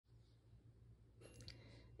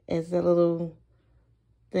As that little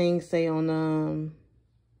thing say on,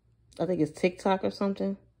 I think it's TikTok or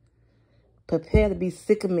something. Prepare to be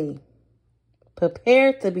sick of me.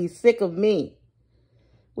 Prepare to be sick of me.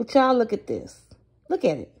 Would y'all look at this? Look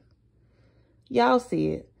at it. Y'all see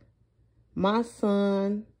it. My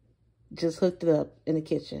son just hooked it up in the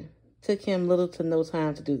kitchen. Took him little to no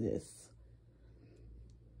time to do this.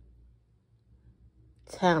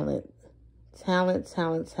 Talent. Talent,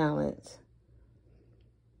 talent, talent.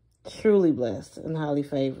 Truly blessed and highly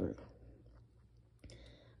favored.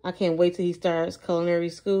 I can't wait till he starts culinary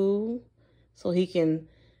school so he can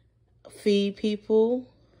feed people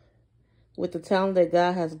with the talent that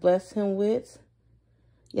God has blessed him with.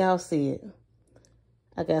 Y'all see it.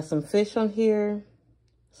 I got some fish on here,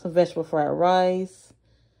 some vegetable fried rice,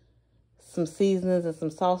 some seasonings and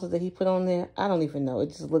some sauces that he put on there. I don't even know. It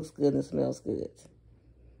just looks good and smells good.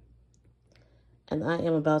 And I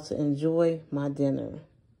am about to enjoy my dinner.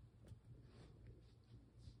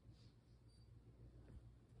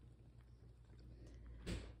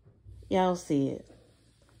 Y'all see it.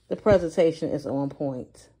 The presentation is on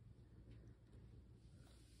point.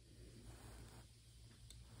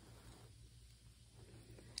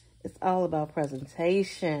 It's all about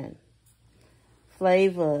presentation,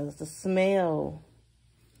 flavors, the smell.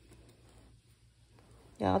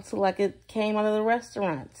 Y'all, it's like it came out of the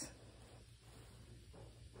restaurant.